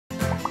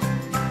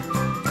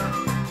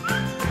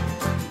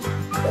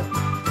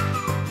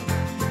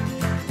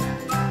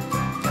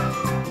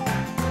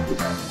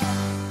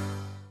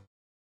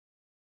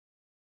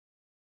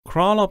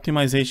Crawl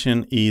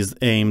optimization is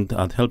aimed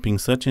at helping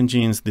search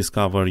engines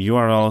discover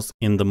URLs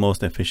in the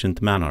most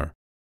efficient manner.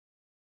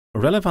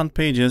 Relevant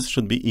pages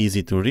should be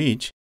easy to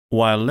reach,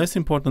 while less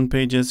important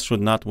pages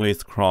should not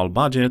waste crawl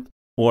budget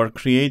or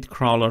create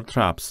crawler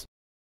traps.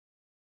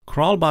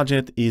 Crawl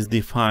budget is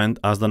defined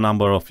as the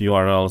number of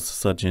URLs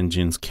search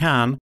engines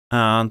can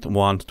and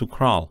want to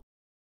crawl.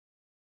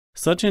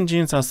 Search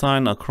engines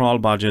assign a crawl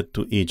budget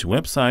to each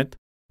website,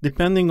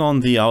 depending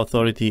on the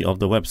authority of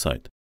the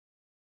website.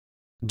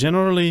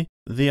 Generally,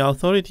 the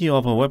authority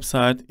of a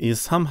website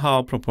is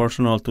somehow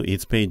proportional to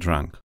its page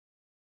rank.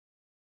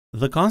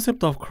 The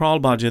concept of crawl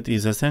budget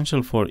is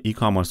essential for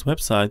e-commerce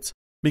websites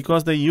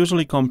because they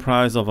usually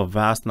comprise of a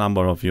vast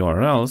number of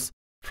URLs,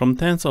 from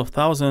tens of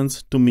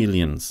thousands to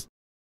millions.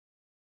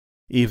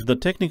 If the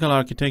technical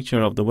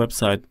architecture of the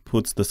website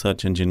puts the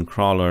search engine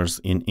crawlers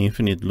in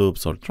infinite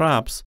loops or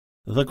traps,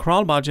 the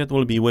crawl budget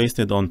will be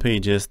wasted on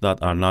pages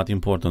that are not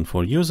important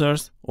for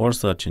users or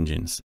search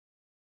engines.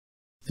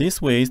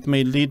 This waste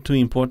may lead to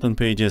important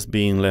pages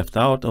being left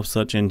out of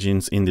search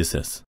engines'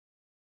 indices.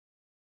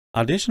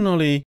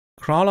 Additionally,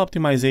 crawl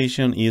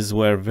optimization is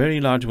where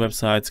very large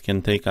websites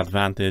can take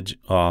advantage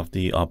of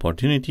the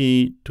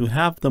opportunity to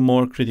have the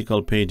more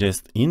critical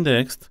pages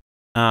indexed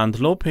and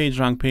low page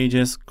rank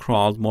pages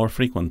crawled more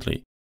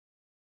frequently.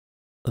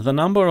 The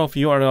number of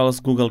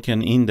URLs Google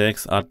can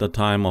index at the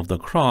time of the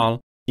crawl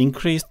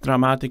increased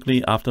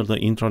dramatically after the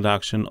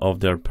introduction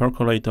of their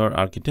percolator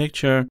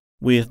architecture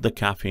with the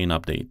caffeine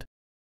update.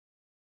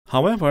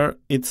 However,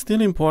 it's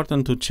still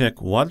important to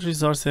check what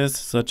resources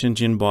search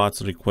engine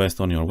bots request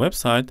on your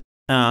website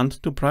and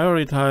to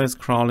prioritize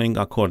crawling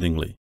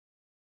accordingly.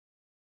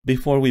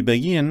 Before we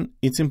begin,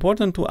 it's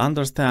important to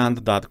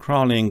understand that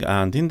crawling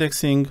and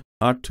indexing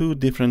are two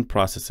different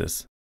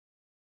processes.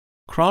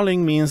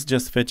 Crawling means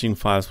just fetching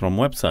files from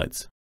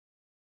websites.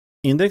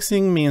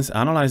 Indexing means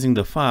analyzing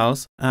the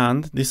files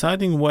and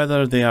deciding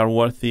whether they are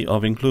worthy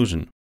of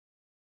inclusion.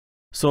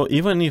 So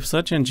even if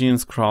search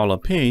engines crawl a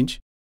page,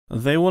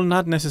 they will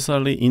not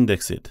necessarily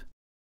index it.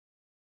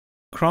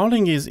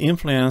 Crawling is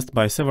influenced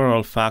by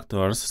several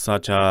factors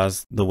such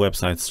as the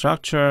website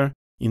structure,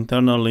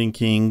 internal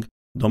linking,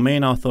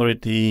 domain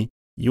authority,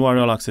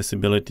 URL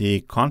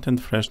accessibility,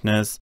 content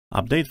freshness,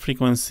 update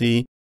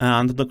frequency,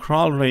 and the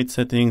crawl rate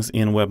settings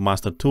in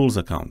Webmaster Tools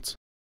accounts.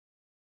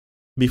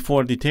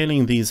 Before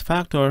detailing these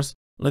factors,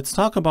 let's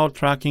talk about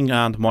tracking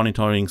and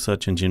monitoring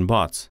search engine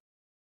bots.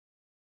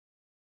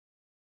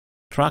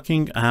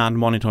 Tracking and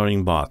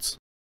monitoring bots.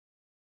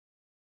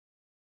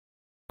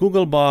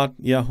 Googlebot,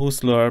 Yahoo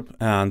Slurp,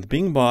 and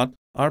Bingbot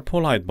are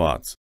polite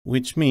bots,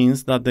 which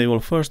means that they will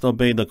first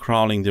obey the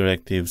crawling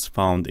directives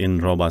found in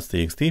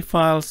robots.txt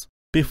files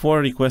before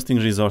requesting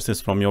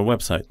resources from your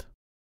website.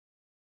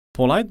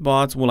 Polite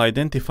bots will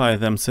identify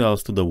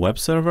themselves to the web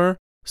server,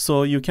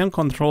 so you can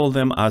control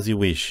them as you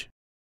wish.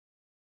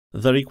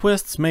 The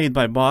requests made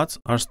by bots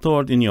are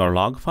stored in your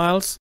log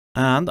files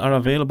and are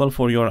available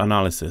for your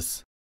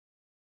analysis.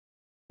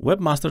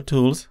 Webmaster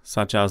tools,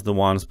 such as the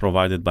ones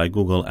provided by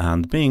Google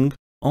and Bing,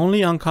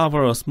 only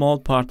uncover a small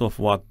part of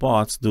what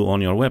bots do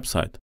on your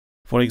website.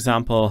 For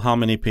example, how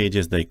many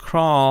pages they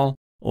crawl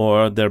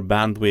or their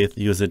bandwidth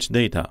usage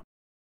data.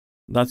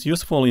 That's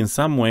useful in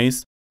some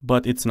ways,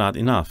 but it's not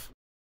enough.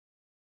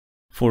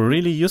 For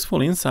really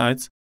useful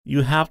insights,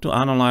 you have to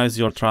analyze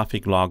your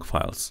traffic log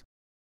files.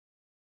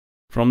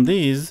 From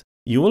these,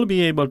 you will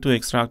be able to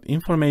extract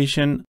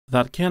information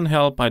that can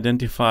help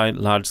identify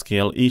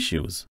large-scale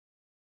issues.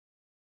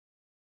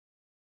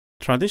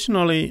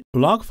 Traditionally,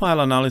 log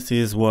file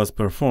analysis was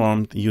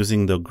performed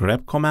using the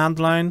grep command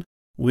line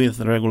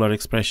with regular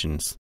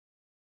expressions.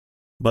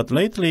 But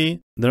lately,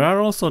 there are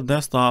also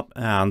desktop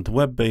and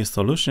web-based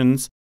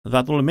solutions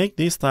that will make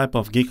this type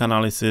of geek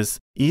analysis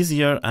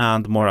easier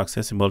and more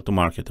accessible to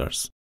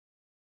marketers.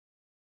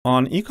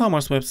 On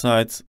e-commerce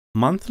websites,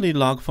 monthly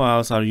log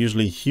files are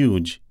usually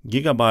huge,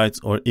 gigabytes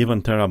or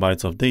even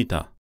terabytes of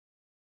data.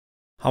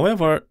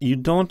 However, you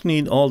don't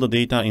need all the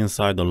data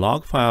inside the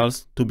log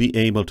files to be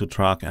able to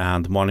track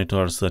and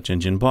monitor search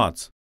engine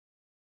bots.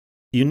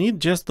 You need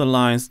just the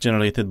lines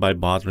generated by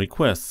bot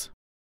requests.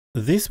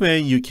 This way,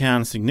 you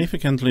can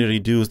significantly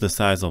reduce the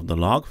size of the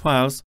log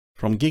files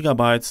from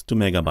gigabytes to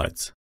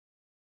megabytes.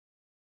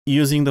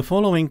 Using the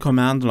following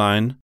command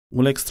line,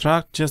 we'll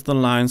extract just the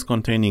lines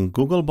containing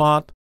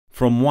Googlebot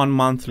from one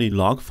monthly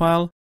log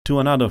file to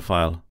another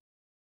file.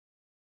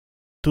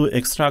 To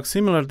extract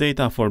similar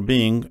data for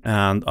Bing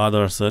and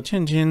other search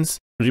engines,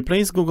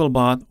 replace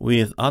Googlebot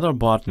with other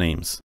bot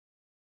names.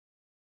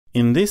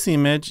 In this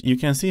image, you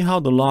can see how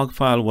the log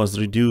file was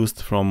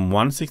reduced from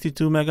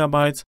 162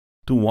 megabytes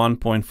to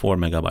 1.4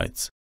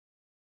 megabytes.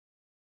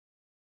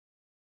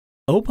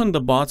 Open the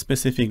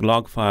bot-specific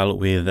log file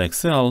with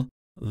Excel,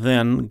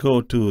 then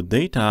go to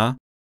Data,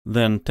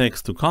 then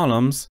Text to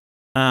Columns,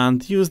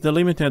 and use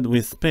delimited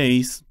with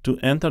space to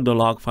enter the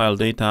log file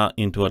data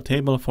into a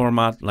table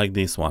format like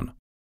this one.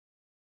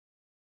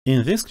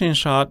 In this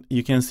screenshot,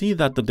 you can see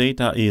that the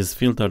data is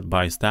filtered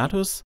by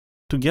status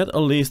to get a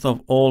list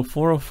of all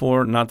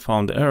 404 not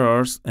found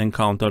errors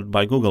encountered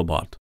by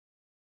Googlebot.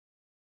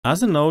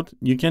 As a note,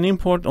 you can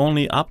import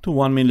only up to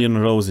 1 million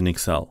rows in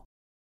Excel.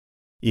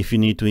 If you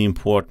need to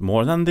import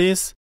more than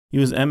this,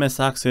 use MS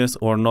Access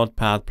or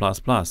Notepad++.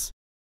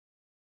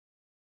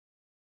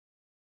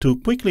 To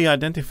quickly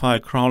identify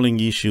crawling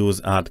issues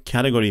at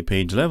category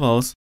page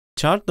levels,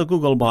 chart the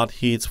Googlebot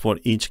hits for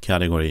each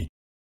category.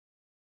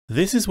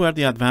 This is where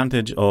the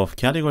advantage of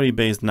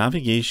category-based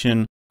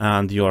navigation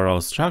and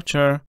URL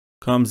structure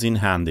comes in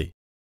handy.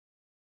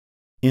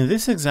 In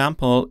this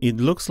example, it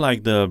looks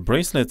like the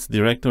bracelets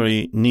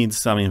directory needs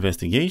some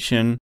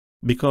investigation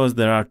because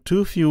there are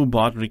too few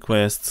bot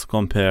requests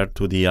compared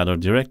to the other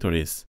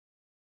directories.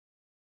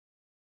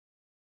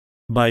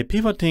 By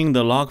pivoting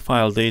the log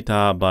file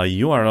data by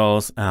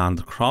URLs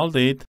and crawl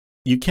date,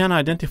 you can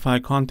identify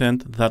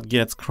content that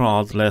gets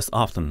crawled less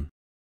often.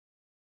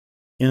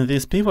 In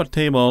this pivot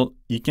table,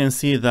 you can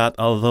see that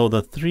although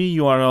the 3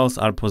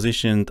 URLs are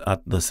positioned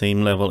at the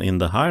same level in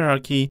the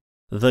hierarchy,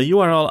 the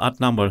URL at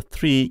number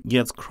 3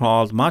 gets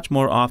crawled much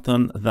more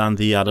often than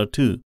the other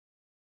 2.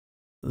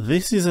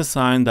 This is a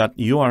sign that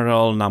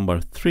URL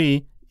number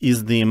 3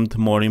 is deemed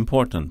more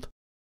important.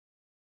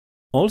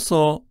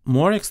 Also,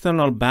 more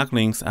external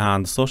backlinks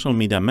and social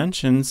media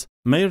mentions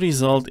may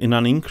result in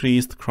an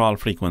increased crawl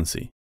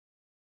frequency.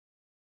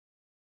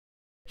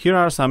 Here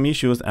are some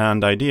issues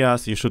and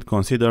ideas you should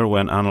consider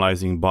when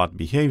analyzing bot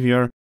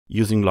behavior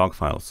using log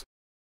files.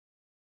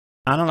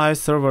 Analyze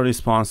server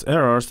response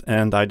errors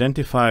and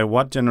identify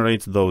what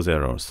generates those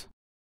errors.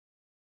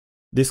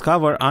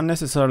 Discover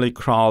unnecessarily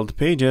crawled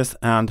pages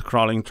and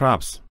crawling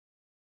traps.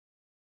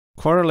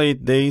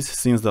 Correlate days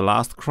since the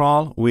last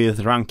crawl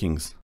with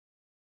rankings.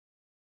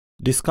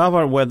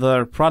 Discover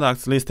whether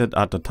products listed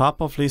at the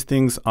top of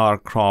listings are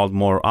crawled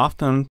more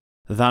often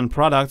than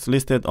products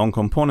listed on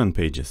component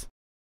pages.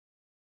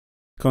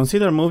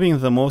 Consider moving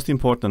the most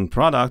important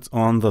products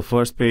on the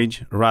first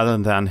page rather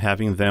than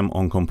having them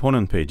on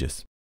component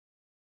pages.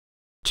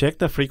 Check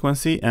the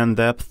frequency and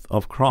depth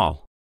of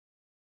crawl.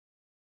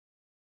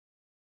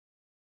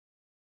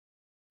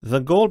 The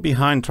goal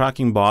behind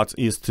tracking bots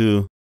is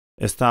to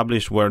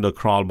establish where the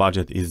crawl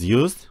budget is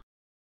used,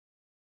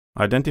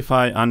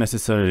 identify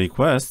unnecessary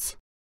requests,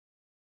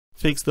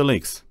 fix the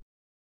leaks.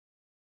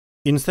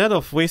 Instead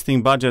of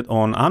wasting budget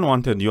on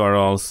unwanted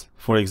URLs,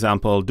 for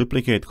example,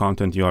 duplicate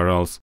content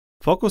URLs,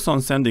 focus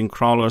on sending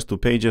crawlers to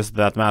pages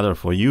that matter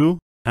for you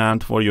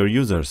and for your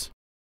users.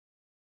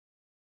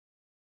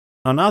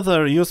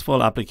 Another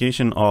useful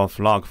application of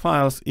log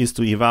files is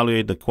to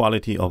evaluate the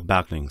quality of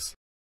backlinks.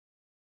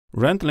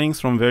 Rent links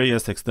from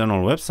various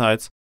external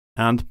websites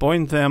and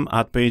point them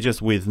at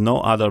pages with no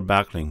other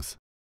backlinks.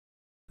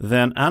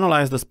 Then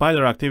analyze the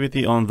spider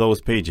activity on those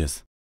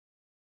pages.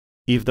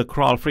 If the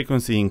crawl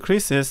frequency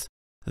increases,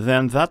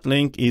 then that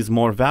link is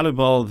more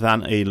valuable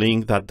than a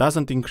link that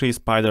doesn't increase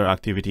spider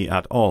activity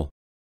at all.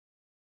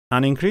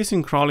 An increase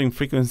in crawling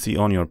frequency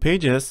on your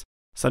pages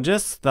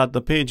suggests that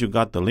the page you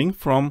got the link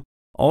from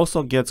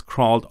also gets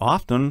crawled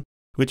often,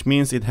 which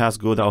means it has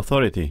good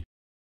authority.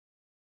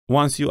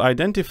 Once you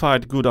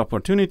identified good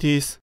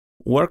opportunities,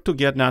 work to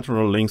get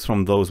natural links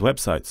from those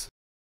websites.